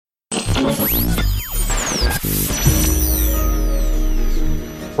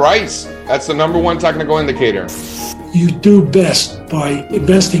Price. That's the number one technical indicator. You do best by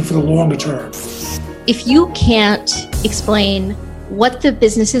investing for the longer term. If you can't explain what the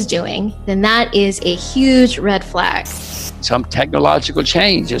business is doing, then that is a huge red flag. Some technological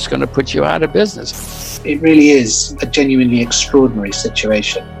change is going to put you out of business. It really is a genuinely extraordinary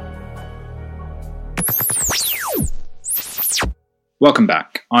situation. Welcome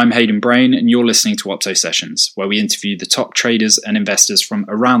back. I'm Hayden Brain, and you're listening to Opto Sessions, where we interview the top traders and investors from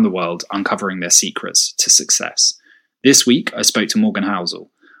around the world uncovering their secrets to success. This week, I spoke to Morgan Housel.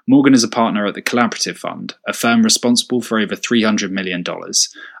 Morgan is a partner at the Collaborative Fund, a firm responsible for over $300 million,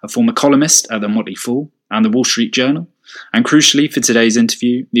 a former columnist at The Motley Fool and The Wall Street Journal, and crucially for today's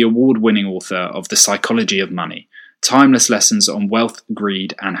interview, the award-winning author of The Psychology of Money, Timeless Lessons on Wealth,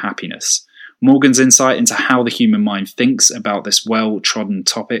 Greed and Happiness. Morgan's insight into how the human mind thinks about this well-trodden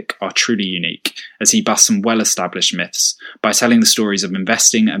topic are truly unique, as he busts some well-established myths by telling the stories of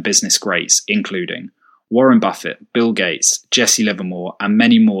investing and business greats, including Warren Buffett, Bill Gates, Jesse Livermore, and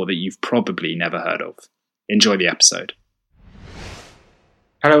many more that you've probably never heard of. Enjoy the episode.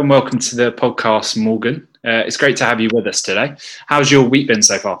 Hello and welcome to the podcast, Morgan. It's great to have you with us today. How's your week been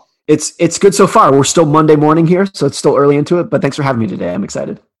so far? It's good so far. We're still Monday morning here, so it's still early into it, but thanks for having me today. I'm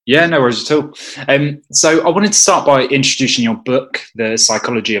excited. Yeah, no worries at all. So I wanted to start by introducing your book, The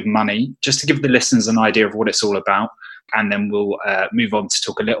Psychology of Money, just to give the listeners an idea of what it's all about. And then we'll move on to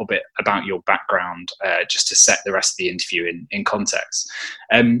talk a little bit about your background, just to set the rest of the interview in context.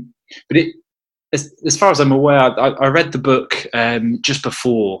 But as far as I'm aware, I read the book just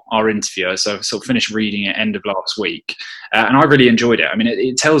before our interview, so I sort of finished reading it end of last week, and I really enjoyed it. I mean,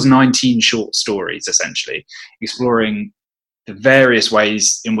 it tells 19 short stories, essentially, exploring the various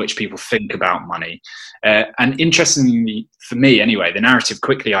ways in which people think about money. And interestingly, for me anyway, the narrative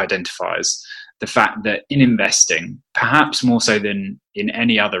quickly identifies the fact that in investing, perhaps more so than in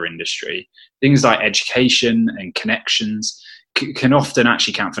any other industry, things like education and connections can often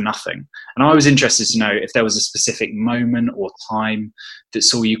actually count for nothing. And I was interested to know if there was a specific moment or time that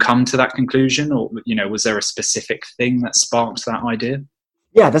saw you come to that conclusion, or, was there a specific thing that sparked that idea?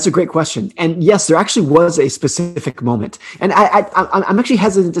 Yeah, that's a great question. And yes, there actually was a specific moment. And I'm actually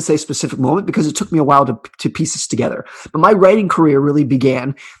hesitant to say specific moment because it took me a while to piece this together. But my writing career really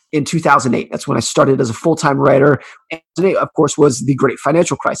began in 2008. That's when I started as a full-time writer. And 2008, of course, was the great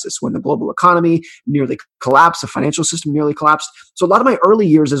financial crisis when the global economy nearly collapsed, the financial system nearly collapsed. So a lot of my early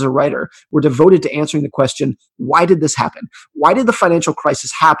years as a writer were devoted to answering the question, why did this happen? Why did the financial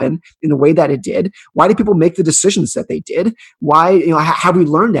crisis happen in the way that it did? Why did people make the decisions that they did? Why, have we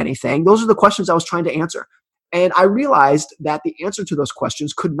learned anything? Those are the questions I was trying to answer. And I realized that the answer to those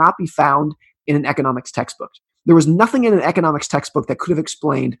questions could not be found in an economics textbook. There was nothing in an economics textbook that could have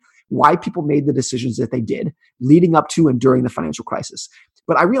explained why people made the decisions that they did leading up to and during the financial crisis.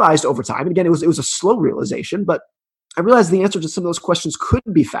 But I realized over time, and again, it was a slow realization, but I realized the answer to some of those questions could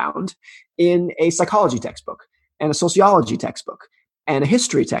be found in a psychology textbook and a sociology textbook and a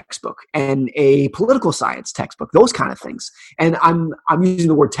history textbook and a political science textbook, those kind of things. And I'm using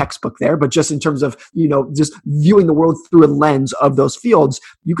the word textbook there, but just in terms of, just viewing the world through a lens of those fields,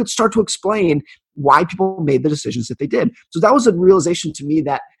 you could start to explain why people made the decisions that they did. So that was a realization to me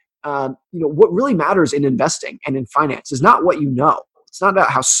that, what really matters in investing and in finance is not what you know. It's not about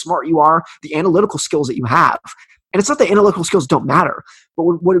how smart you are, the analytical skills that you have. And it's not that analytical skills don't matter, but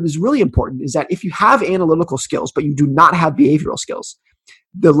what is really important is that if you have analytical skills, but you do not have behavioral skills,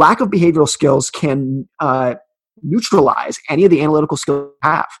 the lack of behavioral skills can neutralize any of the analytical skills you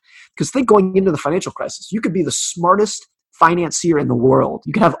have. Because think going into the financial crisis, you could be the smartest financier in the world.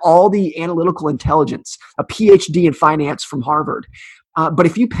 You could have all the analytical intelligence, a PhD in finance from Harvard. But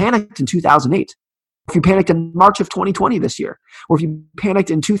if you panicked in 2008, if you panicked in March of 2020 this year, or if you panicked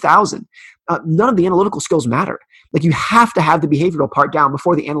in 2000, none of the analytical skills matter. Like you have to have the behavioral part down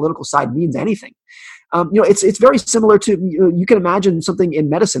before the analytical side means anything. It's very similar to, you can imagine something in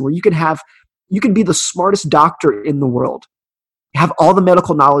medicine where you can be the smartest doctor in the world, have all the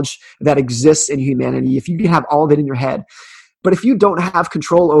medical knowledge that exists in humanity, if you can have all of it in your head. But if you don't have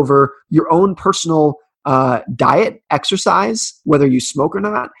control over your own personal diet, exercise, whether you smoke or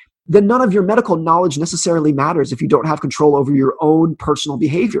not, then none of your medical knowledge necessarily matters if you don't have control over your own personal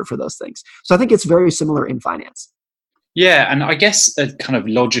behavior for those things. So I think it's very similar in finance. Yeah, and I guess a kind of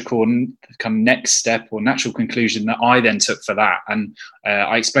logical and kind of next step or natural conclusion that I then took for that, and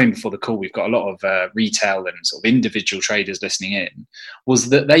I explained before the call, we've got a lot of retail and sort of individual traders listening in, was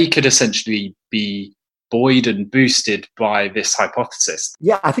that they could essentially be buoyed and boosted by this hypothesis.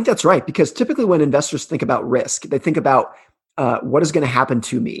 Yeah, I think that's right, because typically when investors think about risk, they think about what is going to happen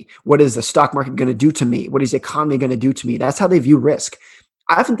to me? What is the stock market going to do to me? What is the economy going to do to me? That's how they view risk.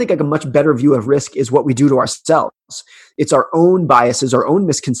 I often think like a much better view of risk is what we do to ourselves. It's our own biases, our own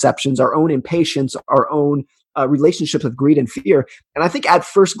misconceptions, our own impatience, our own relationships with greed and fear. And I think at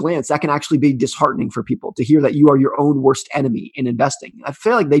first glance, that can actually be disheartening for people to hear that you are your own worst enemy in investing. I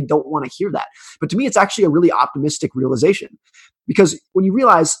feel like they don't want to hear that. But to me, it's actually a really optimistic realization. Because when you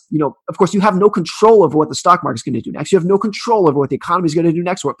realize, of course, you have no control over what the stock market is going to do next. You have no control over what the economy is going to do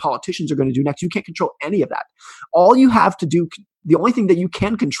next, what politicians are going to do next. You can't control any of that. All you have to do, the only thing that you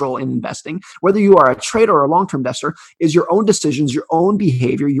can control in investing, whether you are a trader or a long-term investor, is your own decisions, your own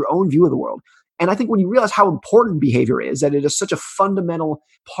behavior, your own view of the world. And I think when you realize how important behavior is, that it is such a fundamental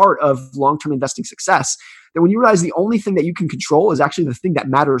part of long-term investing success, that when you realize the only thing that you can control is actually the thing that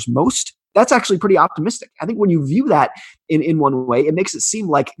matters most, that's actually pretty optimistic. I think when you view that in one way, it makes it seem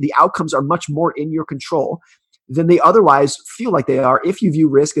like the outcomes are much more in your control than they otherwise feel like they are if you view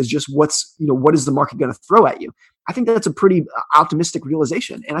risk as just what is the market going to throw at you. I think that's a pretty optimistic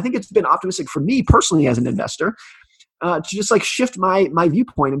realization. And I think it's been optimistic for me personally as an investor to just like shift my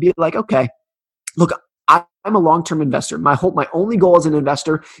viewpoint and be like, okay, look, I'm a long-term investor. My only goal as an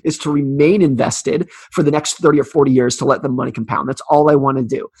investor is to remain invested for the next 30 or 40 years to let the money compound. That's all I want to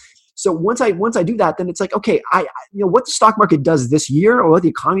do. So once I do that, then it's like, okay, what the stock market does this year or what the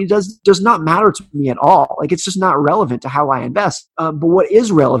economy does not matter to me at all. Like it's just not relevant to how I invest. But what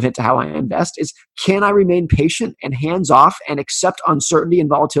is relevant to how I invest is, can I remain patient and hands off and accept uncertainty and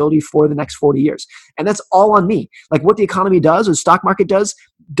volatility for the next 40 years? And that's all on me. Like what the economy does or the stock market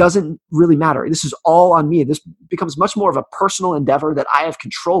doesn't really matter. This is all on me. This becomes much more of a personal endeavor that I have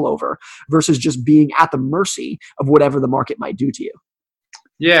control over versus just being at the mercy of whatever the market might do to you.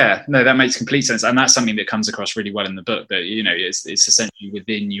 Yeah, no, that makes complete sense. And that's something that comes across really well in the book, that, it's essentially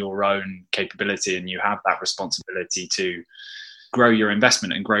within your own capability, and you have that responsibility to grow your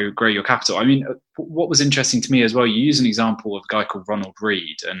investment and grow your capital. I mean, what was interesting to me as well, you use an example of a guy called Ronald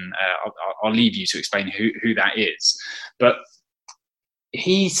Read, and I'll leave you to explain who that is. But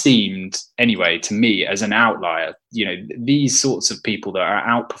he seemed, anyway, to me as an outlier. These sorts of people that are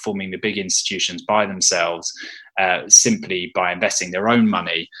outperforming the big institutions by themselves, simply by investing their own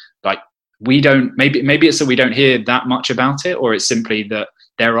money. Like we don't, maybe it's that we don't hear that much about it, or it's simply that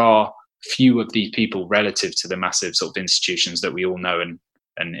there are few of these people relative to the massive sort of institutions that we all know and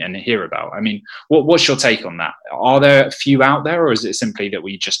hear about. I mean, what's your take on that? Are there a few out there, or is it simply that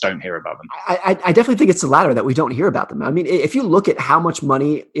we just don't hear about them? I definitely think it's the latter, that we don't hear about them. I mean, if you look at how much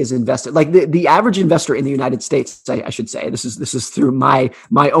money is invested, like the average investor in the United States, I should say, this is through my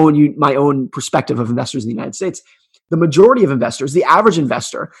own perspective of investors in the United States. The majority of investors, the average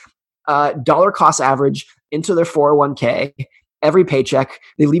investor, dollar cost average into their 401k. Every paycheck,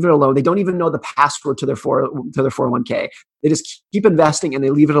 they leave it alone. They don't even know the password to their 401k. They just keep investing and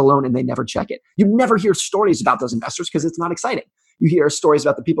they leave it alone and they never check it. You never hear stories about those investors because it's not exciting. You hear stories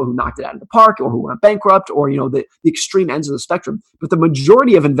about the people who knocked it out of the park or who went bankrupt or, the extreme ends of the spectrum. But the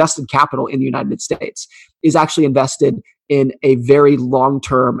majority of invested capital in the United States is actually invested in a very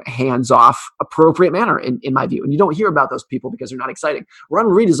long-term, hands-off, appropriate manner, in my view. And you don't hear about those people because they're not exciting.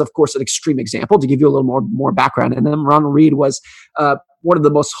 Ronald Read is, of course, an extreme example. To give you a little more background, and then Ronald Read was one of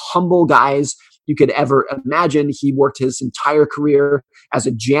the most humble guys you could ever imagine. He worked his entire career as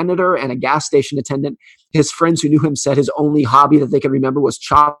a janitor and a gas station attendant. His friends who knew him said his only hobby that they could remember was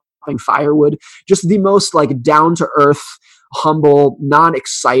chopping firewood. Just the most down-to-earth, humble,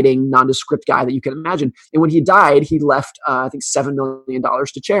 non-exciting, nondescript guy that you can imagine. And when he died, he left, I think, $7 million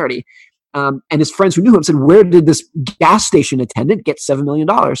to charity. And his friends who knew him said, where did this gas station attendant get $7 million?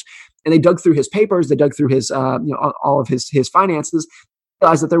 And they dug through his papers. They dug through his, all of his finances,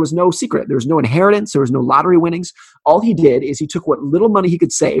 realized that there was no secret. There was no inheritance. There was no lottery winnings. All he did is he took what little money he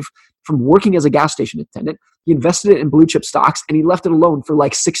could save from working as a gas station attendant. He invested it in blue chip stocks and he left it alone for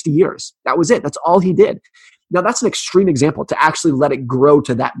 60 years. That was it. That's all he did. Now, that's an extreme example, to actually let it grow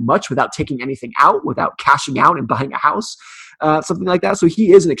to that much without taking anything out, without cashing out and buying a house, something like that. So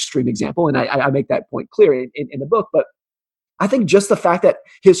he is an extreme example, and I make that point clear in the book. But I think just the fact that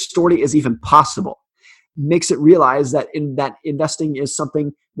his story is even possible makes it realize that investing is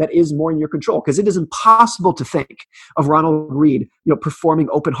something that is more in your control, because it is impossible to think of Ronald Read, performing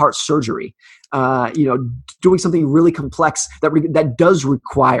open heart surgery, doing something really complex that does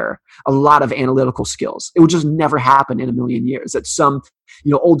require a lot of analytical skills. It would just never happen in a million years that some,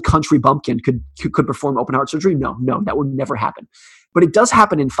 old country bumpkin could perform open heart surgery. No, that would never happen. But it does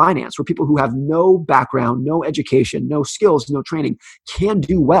happen in finance, where people who have no background, no education, no skills, no training can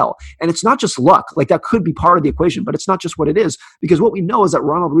do well. And it's not just luck. That could be part of the equation, but it's not just what it is. Because what we know is that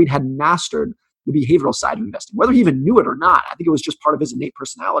Ronald Read had mastered the behavioral side of investing, whether he even knew it or not. I think it was just part of his innate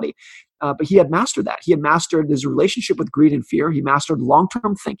personality. But he had mastered that. He had mastered his relationship with greed and fear. He mastered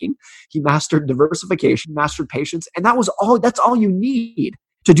long-term thinking. He mastered diversification, mastered patience. And that's all you need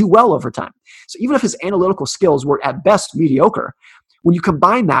to do well over time. So even if his analytical skills were at best mediocre, when you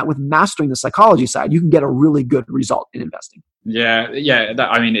combine that with mastering the psychology side, you can get a really good result in investing. Yeah.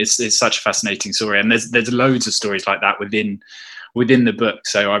 It's such a fascinating story, and there's loads of stories like that within the book.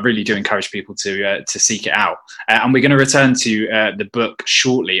 So I really do encourage people to seek it out. And we're going to return to the book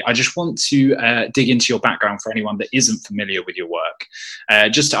shortly. I just want to dig into your background for anyone that isn't familiar with your work,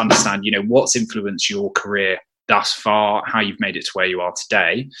 just to understand, what's influenced your career thus far, how you've made it to where you are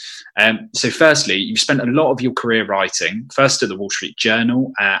today. So firstly, you've spent a lot of your career writing, first at the Wall Street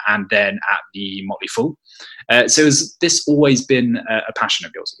Journal and then at the Motley Fool. So has this always been a passion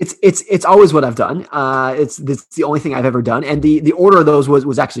of yours? It's always what I've done. It's the only thing I've ever done. And the order of those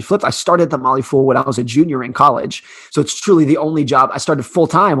was actually flipped. I started at the Motley Fool when I was a junior in college. So it's truly the only job. I started full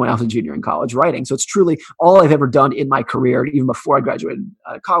time when I was a junior in college writing. So it's truly all I've ever done in my career, even before I graduated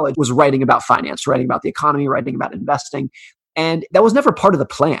college, was writing about finance, writing about the economy, writing about investing. And that was never part of the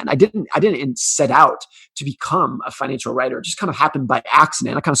plan. I didn't set out to become a financial writer. It just kind of happened by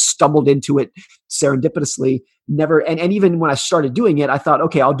accident. I kind of stumbled into it serendipitously. And even when I started doing it, I thought,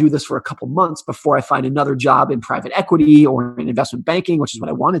 okay, I'll do this for a couple months before I find another job in private equity or in investment banking, which is what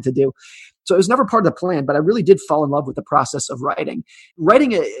I wanted to do. So it was never part of the plan, but I really did fall in love with the process of writing.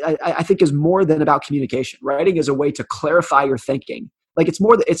 Writing, I think, is more than about communication. Writing is a way to clarify your thinking. Like it's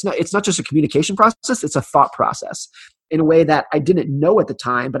not just a communication process, it's a thought process in a way that I didn't know at the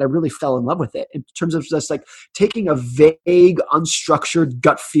time, but I really fell in love with it in terms of just like taking a vague, unstructured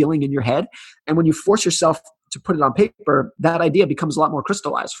gut feeling in your head. And when you force yourself to put it on paper, that idea becomes a lot more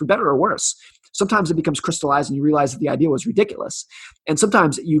crystallized, for better or worse. Sometimes it becomes crystallized and you realize that the idea was ridiculous. And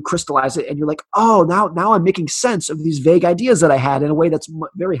sometimes you crystallize it and you're like, oh, now I'm making sense of these vague ideas that I had in a way that's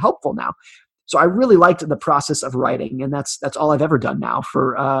very helpful now. So I really liked the process of writing, and that's all I've ever done now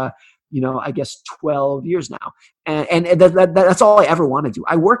for, I guess 12 years now. And that's all I ever want to do.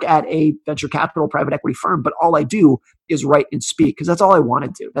 I work at a venture capital private equity firm, but all I do is write and speak because that's all I want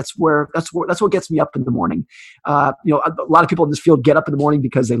to do. That's what gets me up in the morning. A lot of people in this field get up in the morning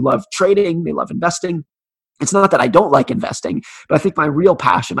because they love trading, they love investing. It's not that I don't like investing, but I think my real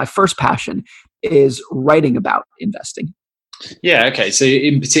passion, my first passion, is writing about investing. Yeah. Okay. So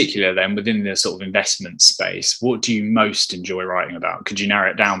in particular then, within the sort of investment space, what do you most enjoy writing about? Could you narrow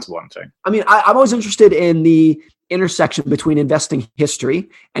it down to one thing? I mean, I'm always interested in the intersection between investing history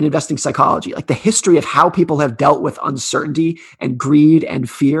and investing psychology, like the history of how people have dealt with uncertainty and greed and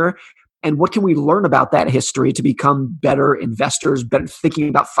fear. And what can we learn about that history to become better investors, better thinking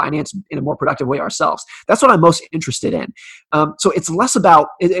about finance in a more productive way ourselves? That's what I'm most interested in. So it's less about,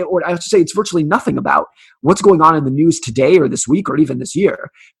 or I have to say it's virtually nothing about what's going on in the news today or this week or even this year.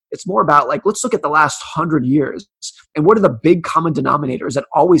 It's more about like, let's look at the last 100 years and what are the big common denominators that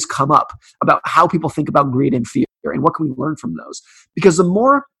always come up about how people think about greed and fear and what can we learn from those? Because the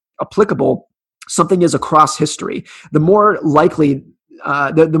more applicable something is across history, the more likely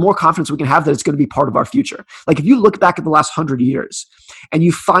the more confidence we can have that it's going to be part of our future. Like if you look back at the last 100 years and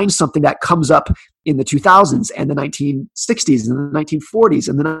you find something that comes up in the 2000s and the 1960s and the 1940s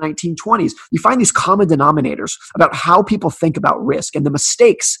and the 1920s, you find these common denominators about how people think about risk and the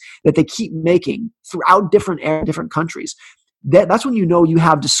mistakes that they keep making throughout different countries. That's when you know you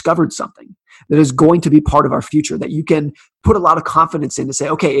have discovered something that is going to be part of our future, that you can put a lot of confidence in to say,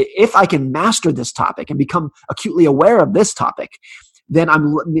 okay, if I can master this topic and become acutely aware of this topic, then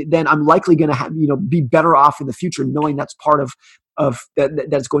I'm likely going to be better off in the future, knowing that's part of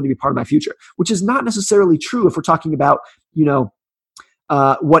that's going to be part of my future. Which is not necessarily true if we're talking about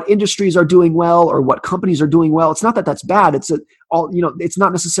what industries are doing well or what companies are doing well. It's not that that's bad. It's it's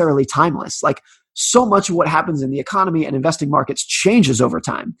not necessarily timeless. Like so much of what happens in the economy and investing markets changes over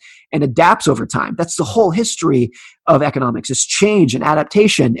time and adapts over time. That's the whole history of economics: is change and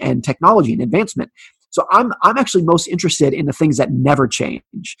adaptation and technology and advancement. So I'm actually most interested in the things that never change.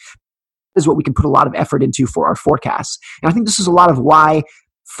 This is what we can put a lot of effort into for our forecasts. And I think this is a lot of why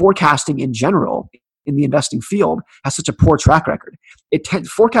forecasting in general in the investing field has such a poor track record.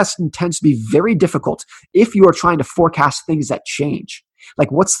 Forecasting tends to be very difficult if you are trying to forecast things that change.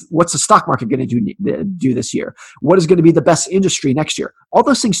 Like what's the stock market going to do this year? What is going to be the best industry next year? All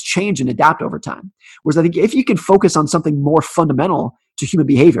those things change and adapt over time. Whereas I think if you can focus on something more fundamental to human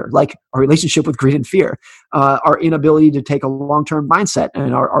behavior, like our relationship with greed and fear, our inability to take a long-term mindset,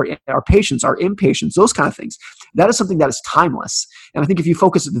 and our patience, our impatience, those kind of things, that is something that is timeless. And I think if you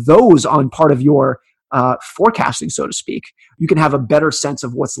focus those on part of your forecasting, so to speak, you can have a better sense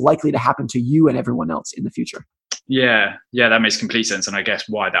of what's likely to happen to you and everyone else in the future. Yeah, that makes complete sense. And I guess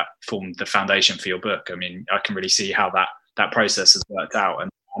why that formed the foundation for your book. I mean, I can really see how that process has worked out.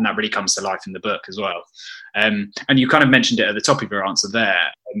 And that really comes to life in the book as well. And you kind of mentioned it at the top of your answer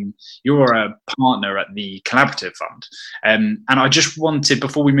there. You're a partner at the Collaborative Fund. And I just wanted,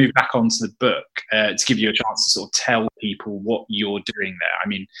 before we move back onto the book, to give you a chance to sort of tell people what you're doing there. I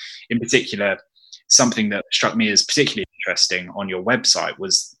mean, in particular, something that struck me as particularly interesting on your website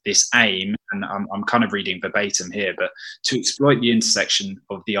was this aim, and I'm kind of reading verbatim here, but to exploit the intersection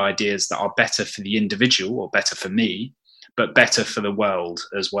of the ideas that are better for the individual or better for me, but better for the world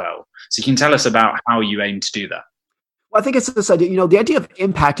as well. So you can tell us about how you aim to do that. Well, I think it's this idea, the idea of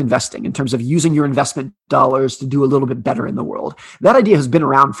impact investing in terms of using your investment dollars to do a little bit better in the world. That idea has been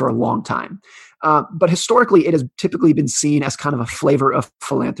around for a long time. But historically, it has typically been seen as kind of a flavor of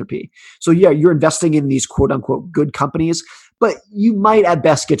philanthropy. So yeah, you're investing in these quote unquote good companies, but you might at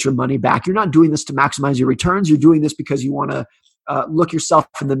best get your money back. You're not doing this to maximize your returns. You're doing this because you want to look yourself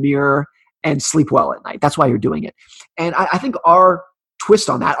in the mirror and sleep well at night. That's why you're doing it. And I think our twist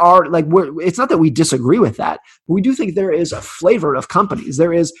on that it's not that we disagree with that, but we do think there is a flavor of companies.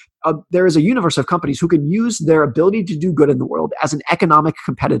 There is a universe of companies who can use their ability to do good in the world as an economic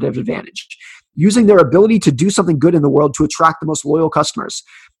competitive advantage, using their ability to do something good in the world to attract the most loyal customers,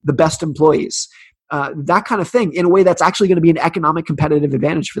 the best employees, that kind of thing, in a way that's actually going to be an economic competitive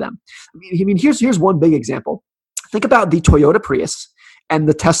advantage for them. I mean, here's one big example. Think about the Toyota Prius and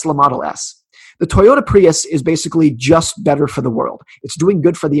the Tesla Model S. The Toyota Prius is basically just better for the world. It's doing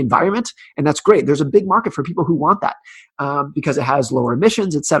good for the environment, and that's great. There's a big market for people who want that because it has lower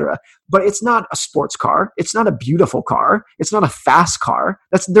emissions, etc. But it's not a sports car. It's not a beautiful car. It's not a fast car.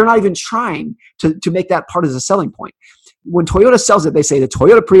 They're not even trying to make that part as a selling point. When Toyota sells it, they say the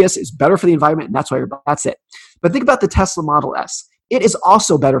Toyota Prius is better for the environment, and that's it. But think about the Tesla Model S. It is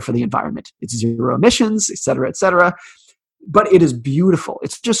also better for the environment. It's zero emissions, etc., etc. But it is beautiful.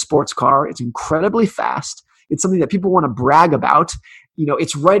 It's just a sports car. It's incredibly fast. It's something that people want to brag about.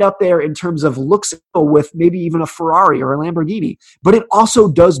 It's right up there in terms of looks with maybe even a Ferrari or a Lamborghini, but it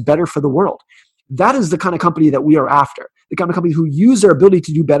also does better for the world. That is the kind of company that we are after. The kind of company who use their ability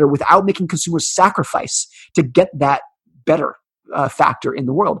to do better without making consumers sacrifice to get that better factor in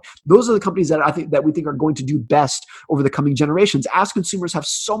the world. Those are the companies that we think are going to do best over the coming generations, as consumers have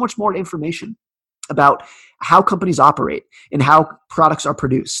so much more information about how companies operate and how products are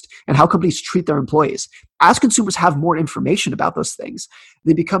produced and how companies treat their employees. As consumers have more information about those things,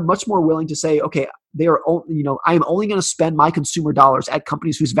 they become much more willing to say, okay, I am only going to spend my consumer dollars at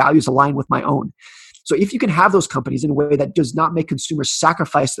companies whose values align with my own. So if you can have those companies in a way that does not make consumers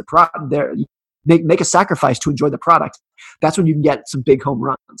sacrifice make a sacrifice to enjoy the product, that's when you can get some big home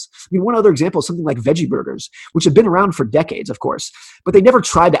runs. I mean, one other example is something like veggie burgers, which have been around for decades, of course, but they never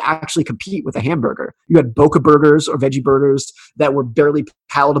tried to actually compete with a hamburger. You had Boca burgers or veggie burgers that were barely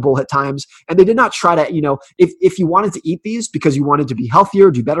palatable at times, and they did not try to, if you wanted to eat these because you wanted to be healthier,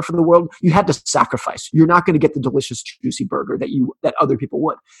 do better for the world, you had to sacrifice. You're not going to get the delicious, juicy burger that other people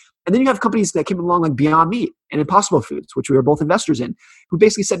would. And then you have companies that came along like Beyond Meat and Impossible Foods, which we are both investors in, who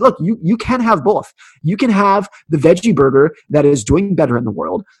basically said, look, you can have both. You can have the veggie burger that is doing better in the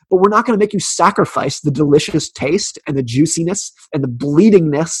world, but we're not going to make you sacrifice the delicious taste and the juiciness and the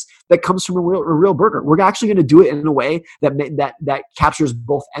bleedingness that comes from a real burger. We're actually going to do it in a way that captures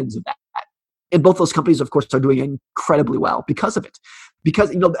both ends of that. And both those companies, of course, are doing incredibly well because of it. Because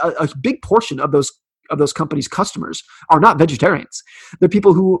a big portion of those companies' customers are not vegetarians. They're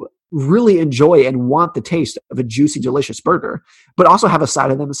people who really enjoy and want the taste of a juicy, delicious burger, but also have a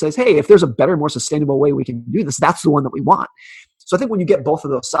side of them that says, hey, if there's a better, more sustainable way we can do this, that's the one that we want. So I think when you get both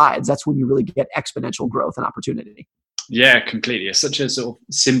of those sides, that's when you really get exponential growth and opportunity. Yeah, completely. It's such a sort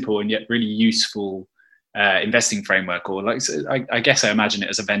of simple and yet really useful investing framework, or I guess I imagine it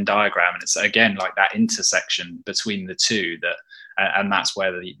as a Venn diagram, and it's again like that intersection between the two and that's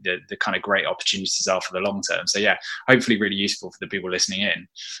where the kind of great opportunities are for the long term. So yeah, hopefully really useful for the people listening in.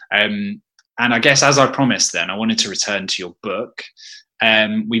 And I guess, as I promised, then I wanted to return to your book.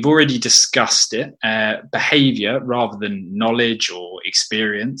 We've already discussed it. Behavior rather than knowledge or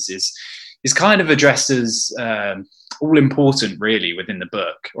experience is kind of addressed as all important really within the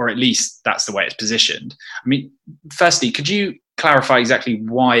book, or at least that's the way it's positioned. I mean, firstly, could you clarify exactly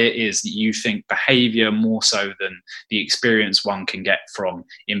why it is that you think behavior more so than the experience one can get from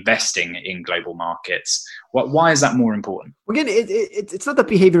investing in global markets? Why is that more important? Again, it's not that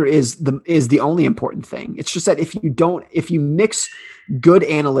behavior is the only important thing. It's just that if you mix good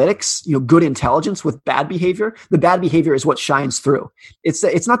analytics, good intelligence with bad behavior, the bad behavior is what shines through.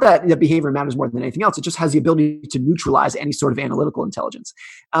 It's not that the behavior matters more than anything else. It just has the ability to neutralize any sort of analytical intelligence.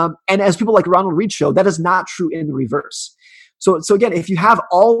 And as people like Ronald Reed show, that is not true in the reverse. So again, if you have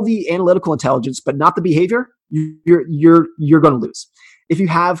all the analytical intelligence but not the behavior, you're going to lose. If you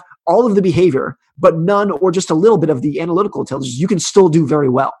have all of the behavior but none or just a little bit of the analytical intelligence, you can still do very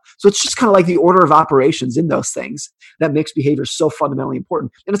well. So it's just kind of like the order of operations in those things that makes behavior so fundamentally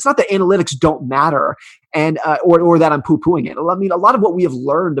important. And it's not that analytics don't matter and or that I'm poo-pooing it. I mean, a lot of what we have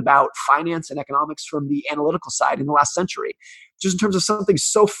learned about finance and economics from the analytical side in the last century, just in terms of something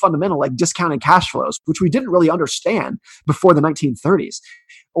so fundamental like discounted cash flows, which we didn't really understand before the 1930s.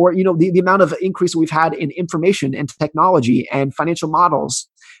 Or, the amount of increase we've had in information and technology and financial models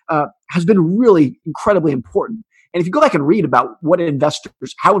has been really incredibly important. And if you go back and read about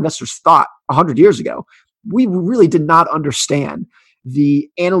how investors thought 100 years ago, we really did not understand the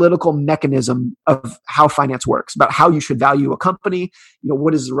analytical mechanism of how finance works, about how you should value a company,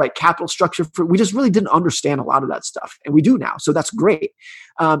 what is the right capital structure for. We just really didn't understand a lot of that stuff. And we do now. So that's great.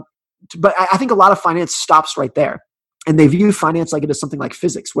 But I think a lot of finance stops right there. And they view finance like it is something like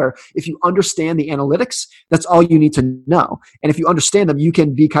physics, where if you understand the analytics, that's all you need to know. And if you understand them, you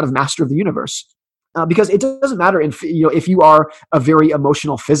can be kind of master of the universe. Because it doesn't matter if you are a very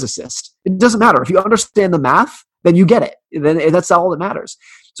emotional physicist. It doesn't matter. If you understand the math, then you get it. Then that's all that matters.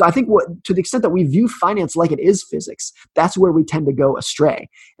 So I think to the extent that we view finance like it is physics, that's where we tend to go astray.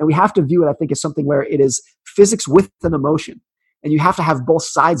 And we have to view it, I think, as something where it is physics with an emotion. And you have to have both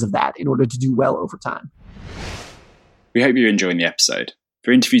sides of that in order to do well over time. We hope you're enjoying the episode.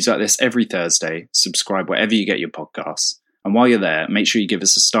 For interviews like this every Thursday, subscribe wherever you get your podcasts. And while you're there, make sure you give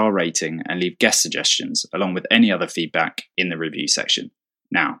us a star rating and leave guest suggestions along with any other feedback in the review section.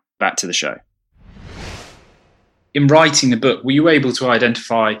 Now, back to the show. In writing the book, were you able to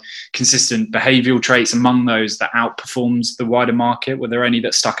identify consistent behavioural traits among those that outperformed the wider market? Were there any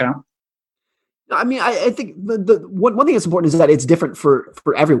that stuck out? I mean, I think the one thing that's important is that it's different for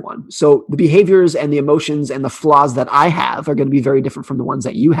everyone. So the behaviors and the emotions and the flaws that I have are going to be very different from the ones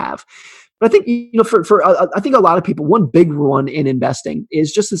that you have. But I think, I think a lot of people, one big one in investing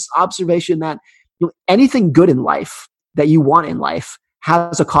is just this observation that anything good in life that you want in life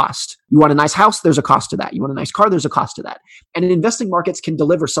has a cost. You want a nice house, there's a cost to that. You want a nice car, there's a cost to that. And investing markets can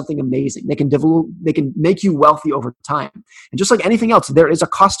deliver something amazing. They can make you wealthy over time. And just like anything else, there is a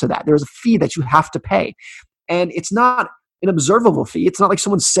cost to that. There is a fee that you have to pay. And it's not an observable fee. It's not like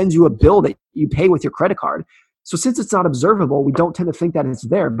someone sends you a bill that you pay with your credit card. So since it's not observable, we don't tend to think that it's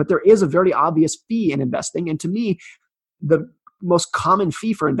there. But there is a very obvious fee in investing. And to me, the most common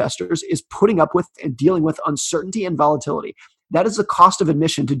fee for investors is putting up with and dealing with uncertainty and volatility. That is the cost of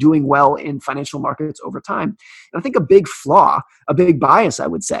admission to doing well in financial markets over time. And I think a big flaw, a big bias, I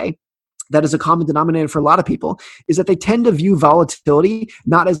would say, that is a common denominator for a lot of people, is that they tend to view volatility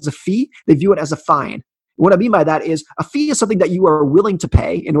not as a fee, they view it as a fine. What I mean by that is a fee is something that you are willing to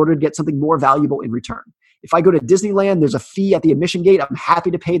pay in order to get something more valuable in return. If I go to Disneyland, there's a fee at the admission gate. I'm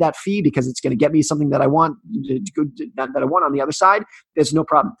happy to pay that fee because it's going to get me something that I want that I want on the other side. There's no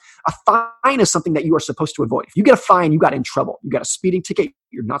problem. A fine is something that you are supposed to avoid. If you get a fine, you got in trouble. You got a speeding ticket.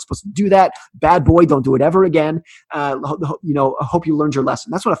 You're not supposed to do that. Bad boy, don't do it ever again. I hope you learned your lesson.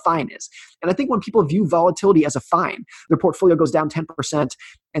 That's what a fine is. And I think when people view volatility as a fine, their portfolio goes down 10%,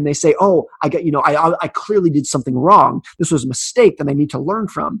 and they say, "Oh, I clearly did something wrong. This was a mistake that I need to learn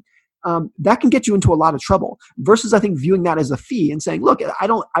from." That can get you into a lot of trouble versus I think viewing that as a fee and saying, look, I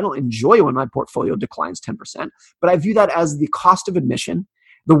don't enjoy when my portfolio declines 10%, but I view that as the cost of admission,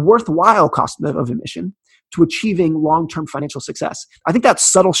 the worthwhile cost of admission to achieving long-term financial success. I think that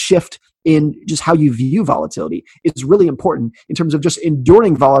subtle shift in just how you view volatility is really important in terms of just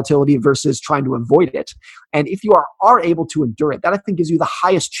enduring volatility versus trying to avoid it. And if you are able to endure it, that I think gives you the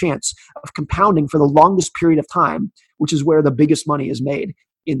highest chance of compounding for the longest period of time, which is where the biggest money is made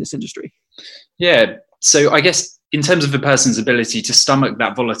in this industry. Yeah. So I guess in terms of a person's ability to stomach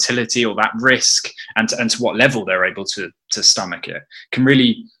that volatility or that risk and to what level they're able to stomach it can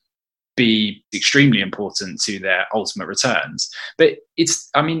really be extremely important to their ultimate returns. But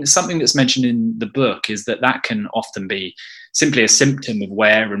something that's mentioned in the book is that can often be simply a symptom of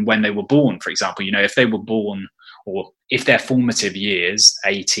where and when they were born. For example, if they were born or if their formative years,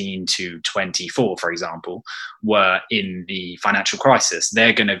 18 to 24, for example, were in the financial crisis,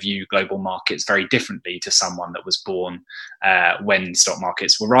 they're going to view global markets very differently to someone that was born when stock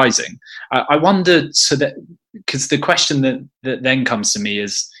markets were rising. I wonder, so that, because the question that then comes to me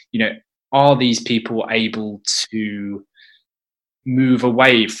is, are these people able to move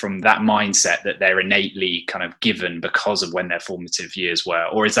away from that mindset that they're innately kind of given because of when their formative years were?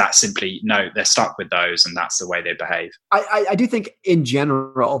 Or is that simply, no, they're stuck with those and that's the way they behave? I do think in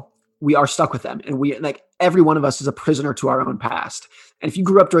general, we are stuck with them. And we, like, every one of us is a prisoner to our own past. And if you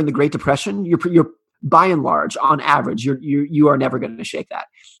grew up during the Great Depression, you're by and large, on average, you are never going to shake that.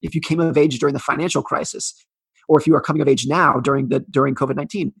 If you came of age during the financial crisis, or if you are coming of age now during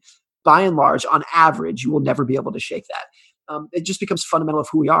COVID-19, by and large, on average, you will never be able to shake that. It just becomes fundamental of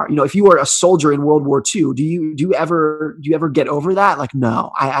who we are. If you were a soldier in World War II, do you ever get over that? Like,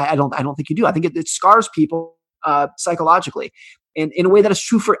 no, I don't think you do. I think it scars people psychologically, and in a way that is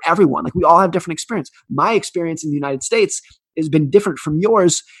true for everyone. Like, we all have different experience. My experience in the United States has been different from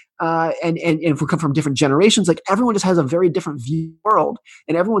yours. And if we come from different generations, like, everyone just has a very different view of the world,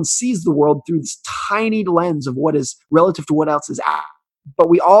 and everyone sees the world through this tiny lens of what is relative to what else is out. But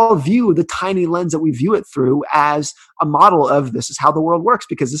we all view the tiny lens that we view it through as a model of this is how the world works,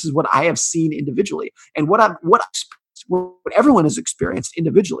 because this is what I have seen individually. And what everyone has experienced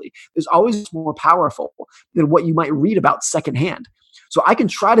individually is always more powerful than what you might read about secondhand. So I can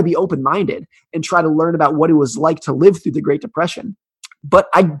try to be open-minded and try to learn about what it was like to live through the Great Depression. But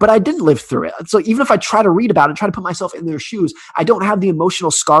I didn't live through it. So even if I try to read about it, try to put myself in their shoes, I don't have the emotional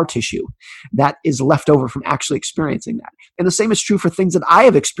scar tissue that is left over from actually experiencing that. And the same is true for things that I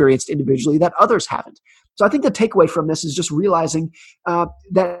have experienced individually that others haven't. So I think the takeaway from this is just realizing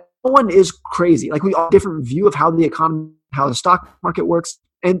that no one is crazy. Like, we all have a different view of how the economy, how the stock market works.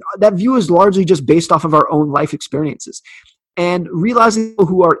 And that view is largely just based off of our own life experiences. And realizing people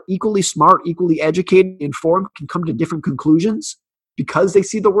who are equally smart, equally educated, informed can come to different conclusions because they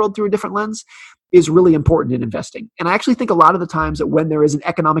see the world through a different lens is really important in investing. And I actually think a lot of the times that when there is an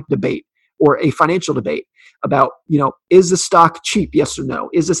economic debate or a financial debate about, is the stock cheap? Yes or no?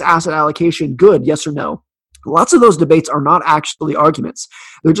 Is this asset allocation good? Yes or no? Lots of those debates are not actually arguments.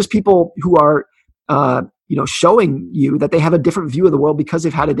 They're just people who are, showing you that they have a different view of the world because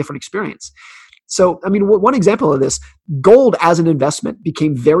they've had a different experience. So, I mean, one example of this, gold as an investment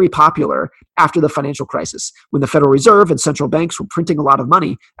became very popular after the financial crisis, when the Federal Reserve and central banks were printing a lot of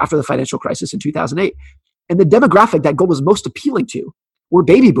money after the financial crisis in 2008. And the demographic that gold was most appealing to were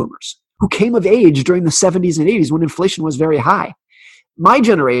baby boomers who came of age during the 70s and 80s when inflation was very high. My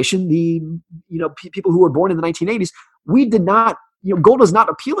generation, people who were born in the 1980s, we did not, gold was not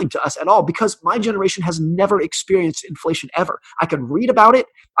appealing to us at all because my generation has never experienced inflation ever. I can read about it.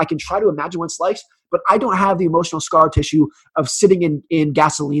 I can try to imagine what it's like, but I don't have the emotional scar tissue of sitting in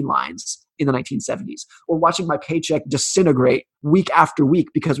gasoline lines in the 1970s or watching my paycheck disintegrate week after week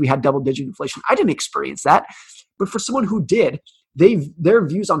because we had double-digit inflation. I didn't experience that. But for someone who did, their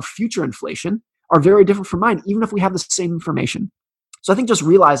views on future inflation are very different from mine, even if we have the same information. So I think just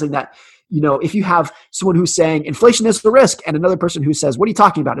realizing that, if you have someone who's saying inflation is a risk and another person who says, what are you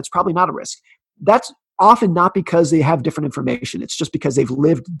talking about? It's probably not a risk. That's often not because they have different information. It's just because they've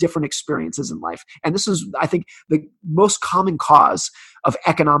lived different experiences in life. And this is, I think, the most common cause of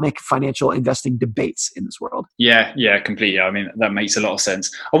economic financial investing debates in this world. Yeah, completely. I mean, that makes a lot of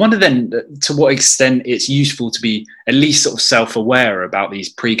sense. I wonder then to what extent it's useful to be at least sort of self-aware about these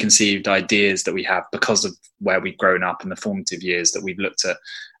preconceived ideas that we have because of where we've grown up in the formative years that we've looked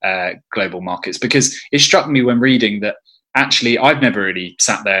at global markets. Because it struck me when reading that actually I've never really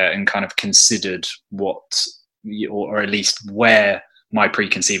sat there and kind of considered what, or at least where my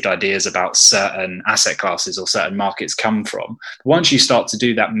preconceived ideas about certain asset classes or certain markets come from. Once you start to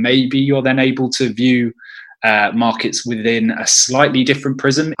do that, maybe you're then able to view markets within a slightly different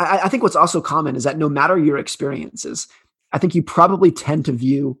prism. I think what's also common is that no matter your experiences, I think you probably tend to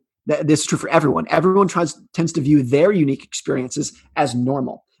view, this is true for everyone. Everyone tends to view their unique experiences as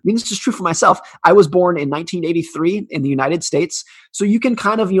normal. I mean, this is true for myself. I was born in 1983 in the United States. So you can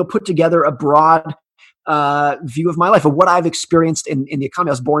kind of, put together a broad view of my life, of what I've experienced in the economy.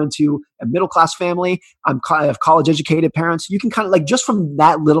 I was born into a middle-class family. I have college-educated parents. You can kind of, like, just from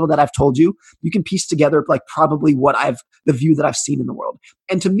that little that I've told you, you can piece together like probably the view that I've seen in the world.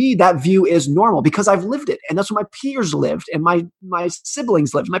 And to me, that view is normal because I've lived it. And that's what my peers lived and my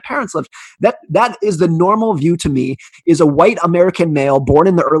siblings lived, my parents lived. That is the normal view to me, is a white American male born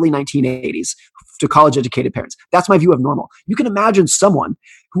in the early 1980s to college-educated parents. That's my view of normal. You can imagine someone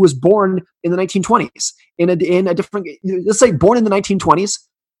who was born in the 1920s in a different, let's say born in the 1920s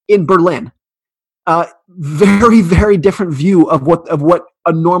in Berlin, very, very different view of what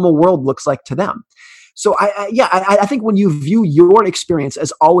a normal world looks like to them. So I think when you view your experience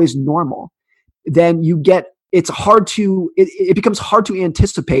as always normal, then it becomes hard to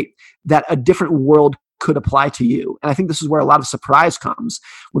anticipate that a different world could apply to you. And I think this is where a lot of surprise comes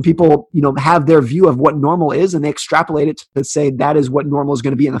when people, have their view of what normal is and they extrapolate it to say that is what normal is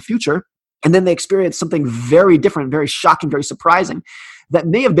going to be in the future. And then they experience something very different, very shocking, very surprising that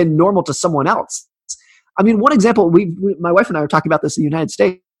may have been normal to someone else. I mean, one example, my wife and I were talking about this in the United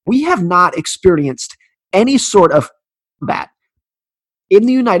States. We have not experienced any sort of combat in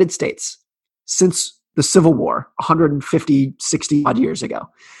the United States since the Civil War 150, 60 odd years ago.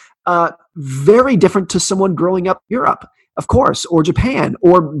 Very different to someone growing up in Europe, of course, or Japan,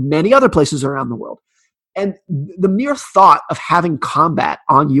 or many other places around the world. And the mere thought of having combat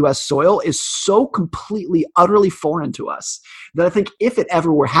on U.S. soil is so completely, utterly foreign to us that I think if it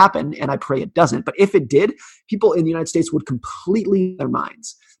ever were happen, and I pray it doesn't, but if it did, people in the United States would completely lose their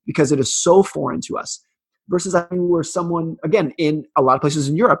minds because it is so foreign to us. Versus I think where someone, again, in a lot of places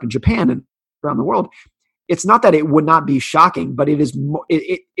in Europe and Japan and around the world, it's not that it would not be shocking, but it is.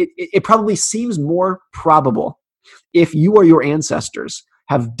 It probably seems more probable if you or your ancestors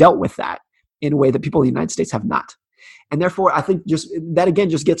have dealt with that in a way that people in the United States have not. And therefore, I think just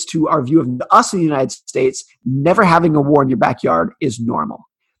gets to our view of us in the United States, never having a war in your backyard is normal.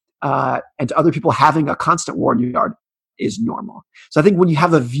 And to other people, having a constant war in your yard is normal. So I think when you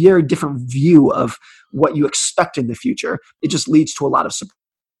have a very different view of what you expect in the future, it just leads to a lot of surprise.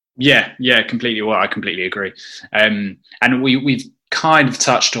 Yeah, completely. Well, I completely agree. And we've kind of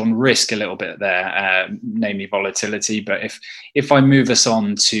touched on risk a little bit there, namely volatility. But if I move us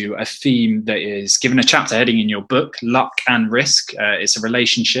on to a theme that is given a chapter heading in your book, Luck and Risk, it's a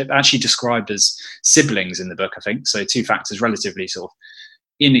relationship actually described as siblings in the book, I think. So two factors relatively sort of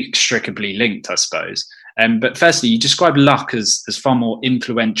inextricably linked, I suppose. But firstly, you describe luck as far more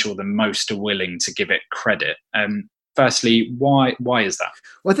influential than most are willing to give it credit. Firstly, why is that?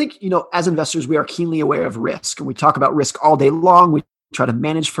 Well, I think, as investors, we are keenly aware of risk, and we talk about risk all day long. We try to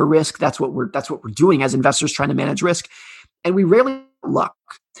manage for risk. That's what we're doing as investors, trying to manage risk. And we rarely luck.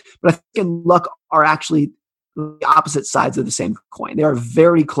 But I think in luck are actually the opposite sides of the same coin. They are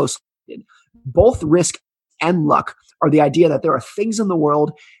very closely related. Both risk and luck are the idea that there are things in the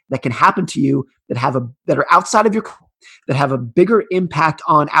world that can happen to you that are outside of your control, that have a bigger impact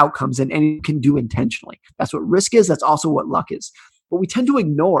on outcomes than any you can do intentionally. That's what risk is. That's also what luck is. But we tend to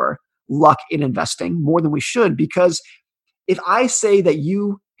ignore luck in investing more than we should, because if I say that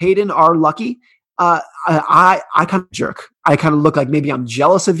you, Hayden, are lucky, I kind of jerk. I kind of look like maybe I'm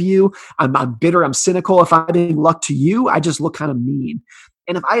jealous of you. I'm bitter. I'm cynical. If I'm giving luck to you, I just look kind of mean.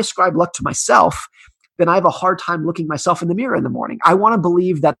 And if I ascribe luck to myself, then I have a hard time looking myself in the mirror in the morning. I want to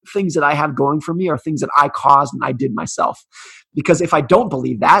believe that things that I have going for me are things that I caused and I did myself. Because if I don't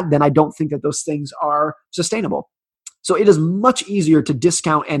believe that, then I don't think that those things are sustainable. So it is much easier to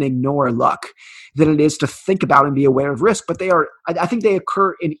discount and ignore luck than it is to think about and be aware of risk. But I think they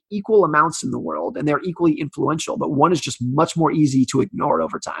occur in equal amounts in the world, and they're equally influential. But one is just much more easy to ignore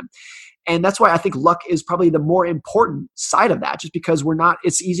over time. And that's why I think luck is probably the more important side of that, just because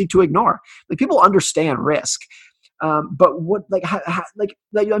it's easy to ignore. Like, people understand risk. But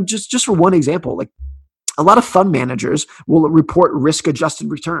just for one example, like, a lot of fund managers will report risk-adjusted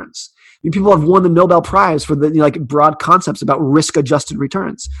returns. I mean, people have won the Nobel Prize for the broad concepts about risk-adjusted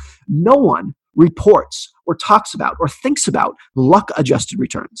returns. No one reports or talks about or thinks about luck-adjusted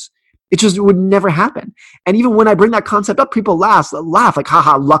returns. It would never happen. And even when I bring that concept up, people laugh like,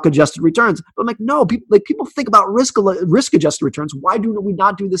 haha, luck-adjusted returns. But I'm like, no, people think about risk-adjusted returns. Why do we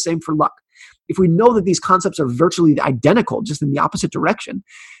not do the same for luck? If we know that these concepts are virtually identical, just in the opposite direction,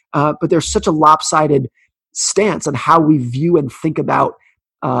 but there's such a lopsided stance on how we view and think about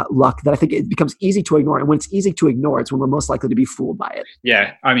luck that I think it becomes easy to ignore. And when it's easy to ignore, it's when we're most likely to be fooled by it.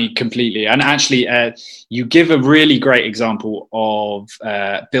 Yeah, I mean, completely. And actually, you give a really great example of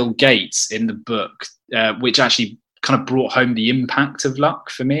Bill Gates in the book, which actually kind of brought home the impact of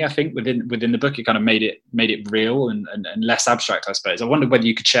luck for me. I think within the book, it kind of made it real and less abstract, I suppose. I wondered whether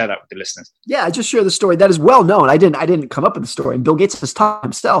you could share that with the listeners. Yeah, I just share the story that is well known. I didn't come up with the story, and Bill Gates has taught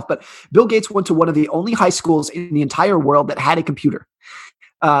himself. But Bill Gates went to one of the only high schools in the entire world that had a computer.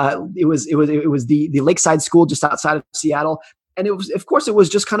 It was the Lakeside School just outside of Seattle. And it was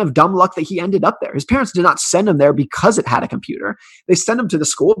just kind of dumb luck that he ended up there. His parents did not send him there because it had a computer. They sent him to the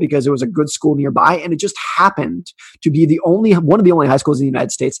school because it was a good school nearby. And it just happened to be one of the only high schools in the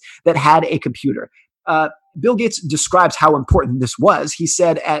United States that had a computer. Bill Gates describes how important this was. He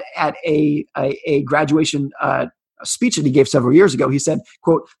said at a graduation speech that he gave several years ago. He said,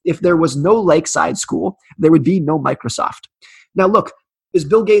 quote, "If there was no Lakeside School, there would be no Microsoft." Now, look, is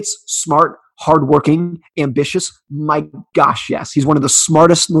Bill Gates smart, hardworking, ambitious? My gosh, yes. He's one of the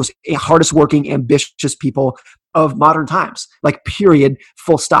smartest, most hardest working, ambitious people of modern times. Like, period,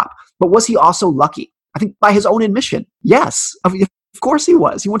 full stop. But was he also lucky? I think by his own admission, yes. Of course he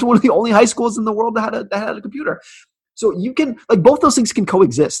was. He went to one of the only high schools in the world that had a computer. So you can, like, both those things can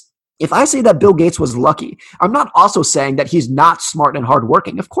coexist. If I say that Bill Gates was lucky, I'm not also saying that he's not smart and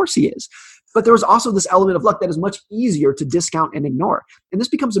hardworking. Of course he is. But there was also this element of luck that is much easier to discount and ignore. And this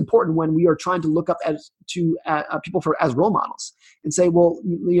becomes important when we are trying to look up people as role models and say, well,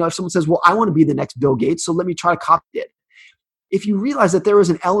 if someone says, well, I want to be the next Bill Gates, so let me try to copy it. If you realize that there is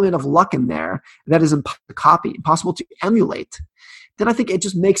an element of luck in there that is impossible to copy, impossible to emulate, then I think it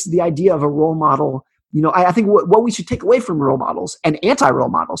just makes the idea of a role model, I think what we should take away from role models and anti-role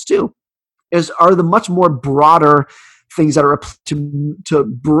models too are the much more broader things that are to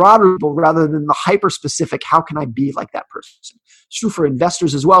broader people rather than the hyper-specific, how can I be like that person? It's true for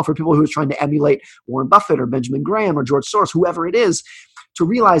investors as well, for people who are trying to emulate Warren Buffett or Benjamin Graham or George Soros, whoever it is, to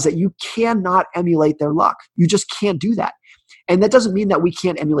realize that you cannot emulate their luck. You just can't do that. And that doesn't mean that we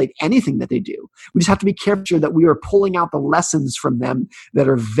can't emulate anything that they do. We just have to be careful that we are pulling out the lessons from them that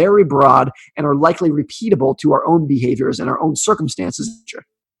are very broad and are likely repeatable to our own behaviors and our own circumstances.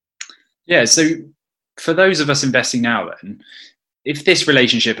 Yeah, so for those of us investing now then, if this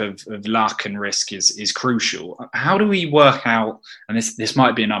relationship of luck and risk is crucial, how do we work out, and this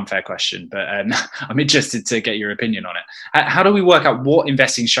might be an unfair question, but I'm interested to get your opinion on it. How do we work out what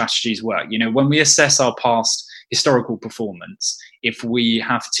investing strategies work? When we assess our past historical performance, if we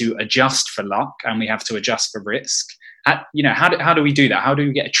have to adjust for luck and we have to adjust for risk, how do we do that? How do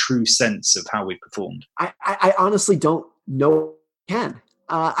we get a true sense of how we've performed? I honestly don't know.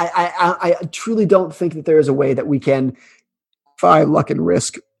 I truly don't think that there is a way that we can defy luck and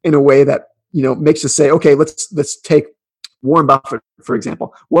risk in a way that makes us say, okay, let's take Warren Buffett, for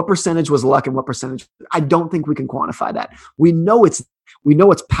example. What percentage was luck and what percentage? I don't think we can quantify that. We know it's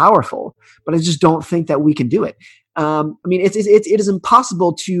powerful, but I just don't think that we can do it. It is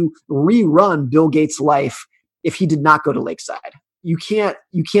impossible to rerun Bill Gates' life if he did not go to Lakeside. You can't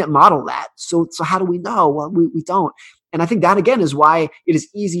model that. So how do we know? Well, we don't. And I think that again is why it is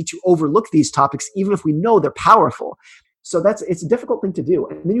easy to overlook these topics, even if we know they're powerful. So it's a difficult thing to do.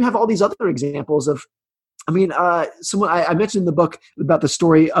 And then you have all these other examples of, I mentioned in the book about the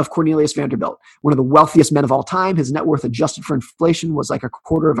story of Cornelius Vanderbilt, one of the wealthiest men of all time. His net worth adjusted for inflation was like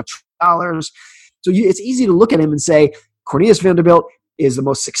 $250 billion. So it's easy to look at him and say, Cornelius Vanderbilt is the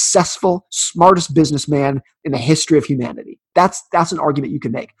most successful, smartest businessman in the history of humanity. That's an argument you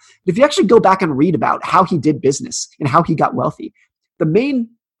can make. But if you actually go back and read about how he did business and how he got wealthy, the main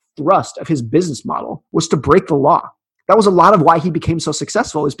thrust of his business model was to break the law. That was a lot of why he became so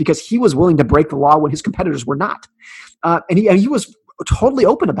successful, is because he was willing to break the law when his competitors were not. And he was totally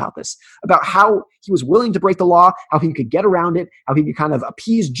open about this, about how he was willing to break the law, how he could get around it, how he could kind of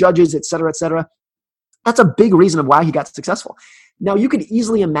appease judges, et cetera, et cetera. That's a big reason of why he got successful. Now, you could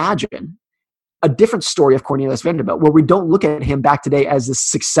easily imagine a different story of Cornelius Vanderbilt, where we don't look at him back today as this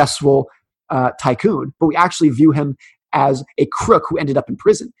successful tycoon, but we actually view him as a crook who ended up in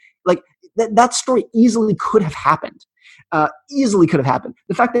prison. Like that story easily could have happened.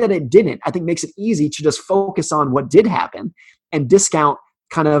 The fact that it didn't, I think, makes it easy to just focus on what did happen and discount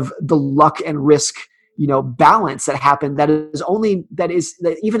kind of the luck and risk, balance that happened. That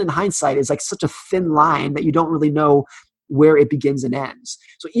even in hindsight is like such a thin line that you don't really know where it begins and ends.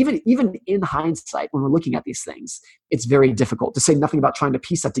 So even in hindsight, when we're looking at these things, it's very difficult, to say nothing about trying to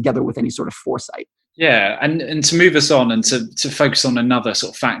piece that together with any sort of foresight. Yeah, and to move us on and to focus on another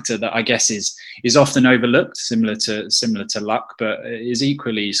sort of factor that I guess is often overlooked, similar to luck, but is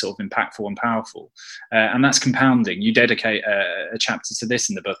equally sort of impactful and powerful, and that's compounding. You dedicate a chapter to this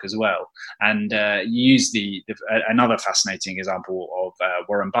in the book as well, and you use another fascinating example of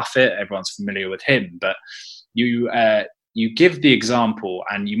Warren Buffett. Everyone's familiar with him, but you give the example,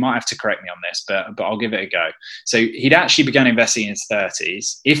 and you might have to correct me on this, but I'll give it a go. So he'd actually began investing in his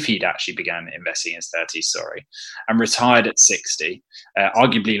 30s, and retired at 60,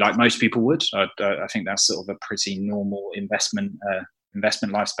 arguably like most people would. I think that's sort of a pretty normal investment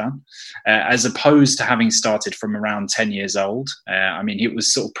lifespan, as opposed to having started from around 10 years old. It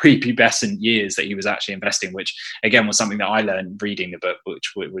was sort of prepubescent years that he was actually investing, which again was something that I learned reading the book,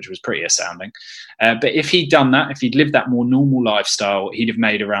 which was pretty astounding. But if he'd done that, if he'd lived that more normal lifestyle, he'd have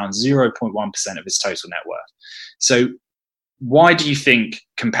made around 0.1% of his total net worth. So why do you think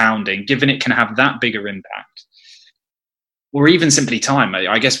compounding, given it can have that bigger impact, or even simply time.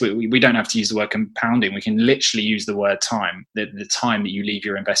 I guess we don't have to use the word compounding. We can literally use the word time, the time that you leave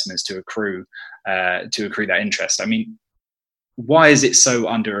your investments to accrue that interest. I mean, why is it so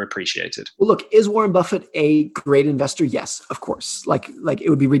underappreciated? Well, look, is Warren Buffett a great investor? Yes, of course. Like it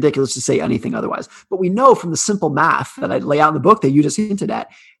would be ridiculous to say anything otherwise. But we know from the simple math that I lay out in the book that you just hinted at,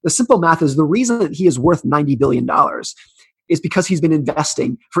 the simple math is the reason that he is worth $90 billion is because he's been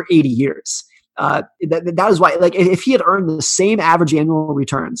investing for 80 years. That is why, like, if he had earned the same average annual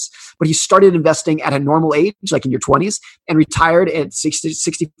returns, but he started investing at a normal age, like in your 20s, and retired at 60,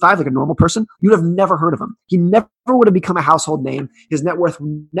 65, like a normal person, you'd have never heard of him. He never would have become a household name. His net worth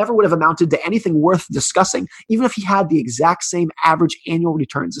never would have amounted to anything worth discussing, even if he had the exact same average annual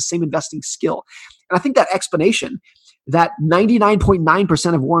returns, the same investing skill. And I think that explanation, that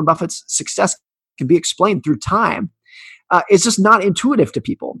 99.9% of Warren Buffett's success can be explained through time, it's just not intuitive to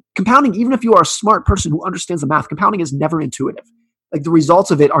people. Compounding, even if you are a smart person who understands the math, compounding is never intuitive. Like, the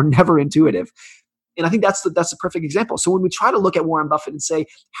results of it are never intuitive. And I think that's the perfect example. So when we try to look at Warren Buffett and say,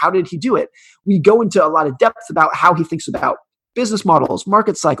 how did he do it? We go into a lot of depth about how he thinks about business models,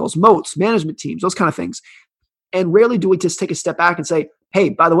 market cycles, moats, management teams, those kind of things. And rarely do we just take a step back and say, hey,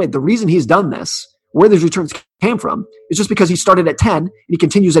 by the way, the reason he's done this, where those returns came from, is just because he started at 10 and he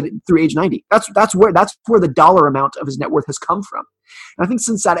continues at through age 90. That's where the dollar amount of his net worth has come from. And I think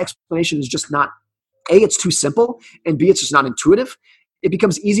since that explanation is just not, A, it's too simple, and B, it's just not intuitive, it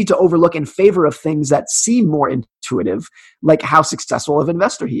becomes easy to overlook in favor of things that seem more intuitive, like how successful of an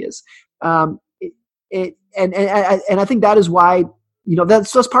investor he is. And I think that is why,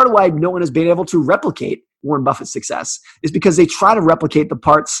 that's part of why no one has been able to replicate Warren Buffett's success, is because they try to replicate the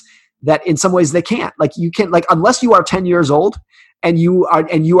parts that in some ways they can't. Like, you can't, like, unless you are 10 years old and you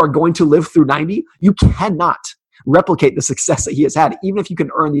are going to live through 90, you cannot replicate the success that he has had, even if you can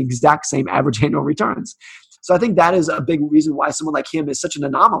earn the exact same average annual returns. So I think that is a big reason why someone like him is such an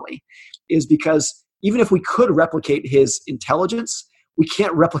anomaly, is because even if we could replicate his intelligence, we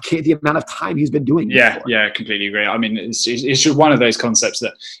can't replicate the amount of time he's been doing it. Yeah, completely agree. I mean, it's just one of those concepts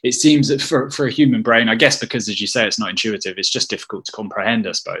that it seems that for a human brain, I guess because, as you say, it's not intuitive, it's just difficult to comprehend,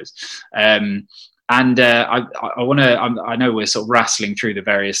 I suppose. I know we're sort of wrestling through the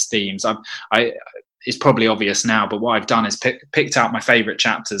various themes. It's probably obvious now, but what I've done is picked out my favorite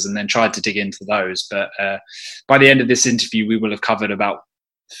chapters and then tried to dig into those. But by the end of this interview, we will have covered about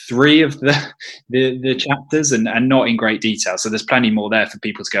 3 of the chapters, and not in great detail. So there's plenty more there for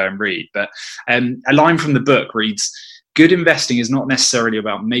people to go and read. But a line from the book reads, "Good investing is not necessarily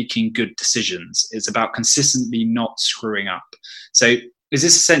about making good decisions. It's about consistently not screwing up." So is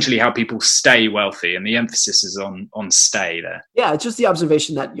this essentially how people stay wealthy? And the emphasis is on stay there. Yeah, it's just the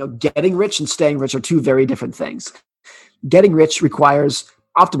observation that, getting rich and staying rich are two very different things. Getting rich requires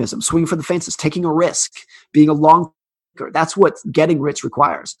optimism, swinging for the fences, taking a risk, being a long. That's what getting rich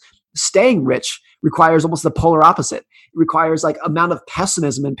requires. Staying rich requires almost the polar opposite. It requires like amount of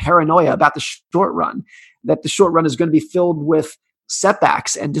pessimism and paranoia about the short run, that the short run is going to be filled with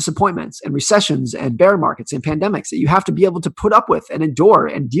setbacks and disappointments and recessions and bear markets and pandemics that you have to be able to put up with and endure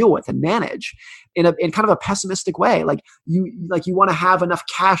and deal with and manage in kind of a pessimistic way. Like you want to have enough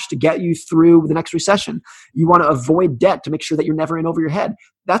cash to get you through the next recession. You want to avoid debt to make sure that you're never in over your head.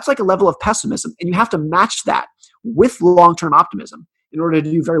 That's like a level of pessimism, and you have to match that with long-term optimism in order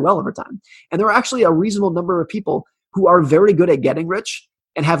to do very well over time. And there are actually a reasonable number of people who are very good at getting rich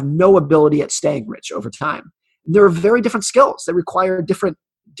and have no ability at staying rich over time. There are very different skills that require different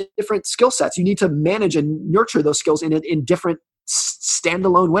skill sets. You need to manage and nurture those skills in different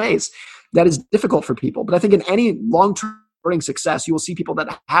standalone ways. That is difficult for people. But I think in any long-term success, you will see people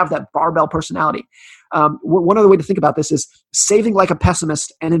that have that barbell personality. One other way to think about this is saving like a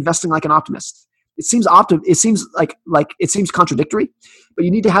pessimist and investing like an optimist. It seems contradictory, but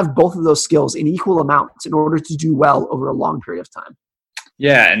you need to have both of those skills in equal amounts in order to do well over a long period of time.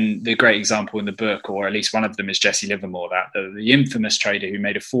 Yeah, and the great example in the book, or at least one of them, is Jesse Livermore, the infamous trader who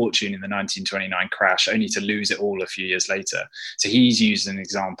made a fortune in the 1929 crash, only to lose it all a few years later. So he's used an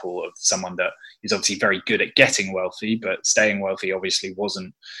example of someone that is obviously very good at getting wealthy, but staying wealthy obviously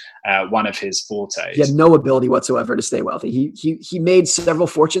wasn't one of his fortes. He had no ability whatsoever to stay wealthy. He made several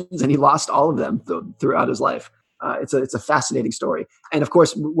fortunes and he lost all of them throughout his life. It's a fascinating story, and of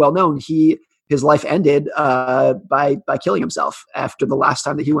course, well known. His life ended by killing himself after the last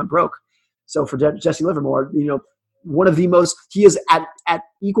time that he went broke. So for Jesse Livermore, one of the most, he is at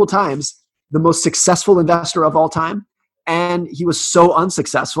equal times the most successful investor of all time, and he was so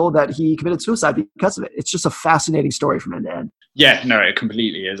unsuccessful that he committed suicide because of it. It's just a fascinating story from end to end. Yeah, no, it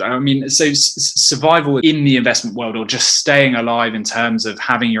completely is. I mean, so survival in the investment world, or just staying alive in terms of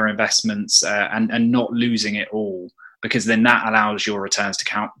having your investments and not losing it all, because then that allows your returns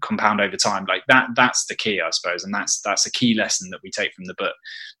to compound over time. Like that's the key, I suppose, and that's a key lesson that we take from the book.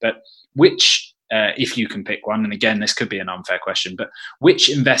 But which, if you can pick one, and again, this could be an unfair question, but which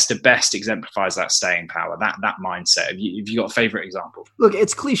investor best exemplifies that staying power, that mindset? Have you got a favorite example? Look,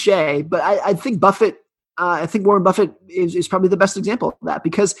 it's cliche, but I think Buffett. I think Warren Buffett is probably the best example of that,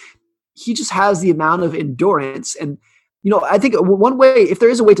 because he just has the amount of endurance. And, I think one way, if there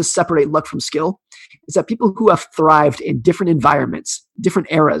is a way to separate luck from skill, is that people who have thrived in different environments, different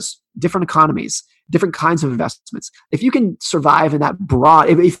eras, different economies, different kinds of investments, if you can survive in that broad,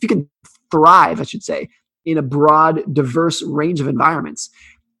 if you can thrive, I should say, in a broad, diverse range of environments,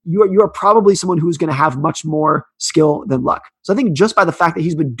 you are probably someone who's going to have much more skill than luck. So I think just by the fact that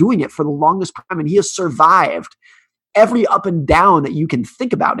he's been doing it for the longest time and he has survived every up and down that you can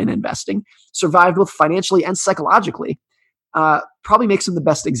think about in investing, survived both financially and psychologically, probably makes him the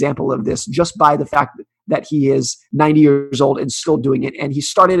best example of this, just by the fact that he is 90 years old and still doing it. And he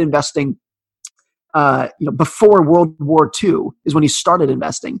started investing before World War II is when he started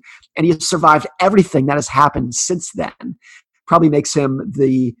investing, and he has survived everything that has happened since then. Probably makes him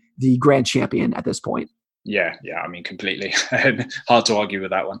the grand champion at this point. Yeah, I mean, completely. Hard to argue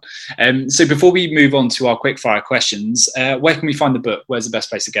with that one. So before we move on to our quickfire questions, where can we find the book? Where's the best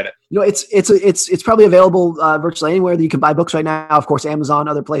place to get it? It's probably available virtually anywhere that you can buy books right now. Of course, Amazon,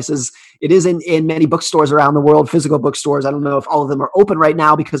 other places. It is in many bookstores around the world, physical bookstores. I don't know if all of them are open right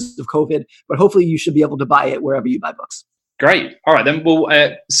now because of COVID, but hopefully you should be able to buy it wherever you buy books. Great. All right, then. Well,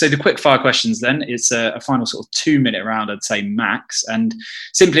 so the quick fire questions then, it's a final sort of 2-minute round, I'd say max. And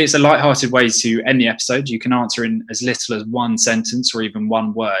simply, it's a lighthearted way to end the episode. You can answer in as little as one sentence or even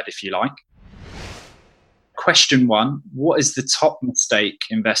one word if you like. Question 1, what is the top mistake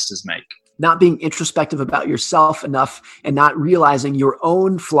investors make? Not being introspective about yourself enough and not realizing your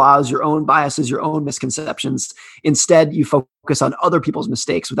own flaws, your own biases, your own misconceptions. Instead, you focus on other people's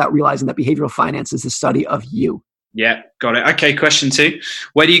mistakes without realizing that behavioral finance is the study of you. Yeah, got it. Okay, question 2.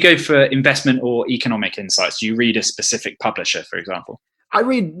 Where do you go for investment or economic insights? Do you read a specific publisher, for example? I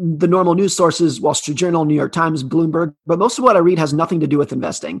read the normal news sources, Wall Street Journal, New York Times, Bloomberg, but most of what I read has nothing to do with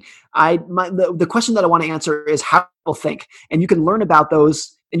investing. The question that I want to answer is how people think. And you can learn about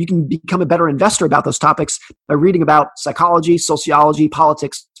those, and you can become a better investor about those topics by reading about psychology, sociology,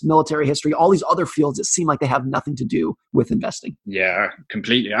 politics, military history, all these other fields that seem like they have nothing to do with investing. Yeah,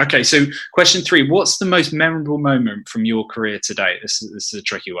 completely. Okay, so question 3, what's the most memorable moment from your career to date? This is a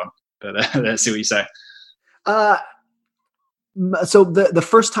tricky one, but let's see what you say. So the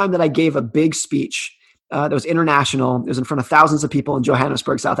first time that I gave a big speech that was international, it was in front of thousands of people in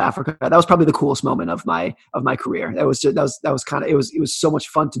Johannesburg, South Africa. That was probably the coolest moment of my career. It was so much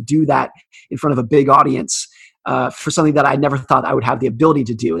fun to do that in front of a big audience for something that I never thought I would have the ability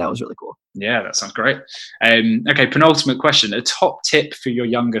to do. That was really cool. Yeah, that sounds great. Okay, penultimate question: a top tip for your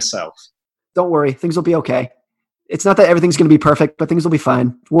younger self? Don't worry, things will be okay. It's not that everything's going to be perfect, but things will be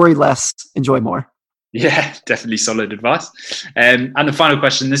fine. Worry less, enjoy more. Yeah, definitely solid advice. And the final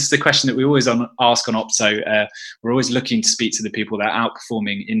question, this is the question that we always ask on Opto. We're always looking to speak to the people that are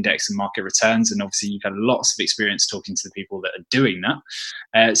outperforming index and market returns. And obviously you've had lots of experience talking to the people that are doing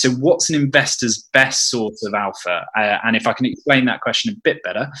that. So what's an investor's best source of alpha? And if I can explain that question a bit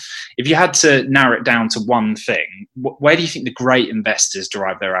better, if you had to narrow it down to one thing, where do you think the great investors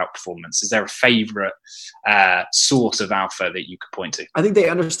derive their outperformance? Is there a favorite source of alpha that you could point to? I think they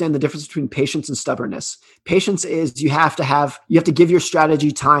understand the difference between patience and stubbornness. Patience is you have to give your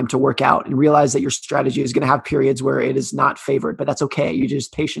strategy time to work out and realize that your strategy is going to have periods where it is not favored, but that's okay. You're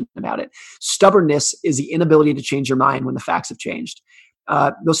just patient about it. Stubbornness is the inability to change your mind when the facts have changed.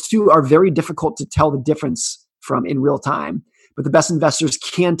 Those two are very difficult to tell the difference from in real time, but the best investors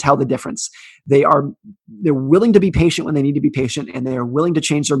can tell the difference. They're willing to be patient when they need to be patient, and they are willing to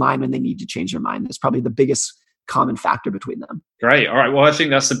change their mind when they need to change their mind. That's probably the biggest common factor between them. Great. All right. Well, I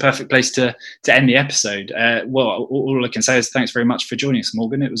think that's the perfect place to end the episode. Well, all I can say is thanks very much for joining us,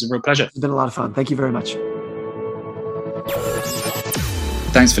 Morgan. It was a real pleasure. It's been a lot of fun. Thank you very much.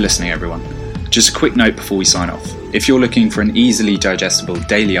 Thanks for listening, everyone. Just a quick note before we sign off. If you're looking for an easily digestible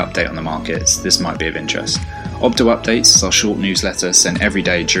daily update on the markets, this might be of interest. Opto Updates is our short newsletter sent every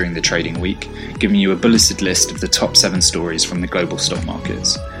day during the trading week, giving you a bulleted list of the top 7 stories from the global stock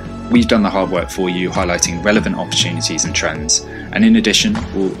markets. We've done the hard work for you, highlighting relevant opportunities and trends. And in addition,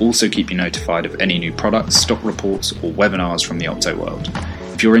 we'll also keep you notified of any new products, stock reports, or webinars from the Opto world.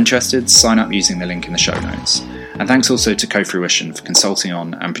 If you're interested, sign up using the link in the show notes. And thanks also to Co-Fruition for consulting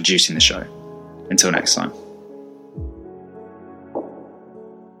on and producing the show. Until next time.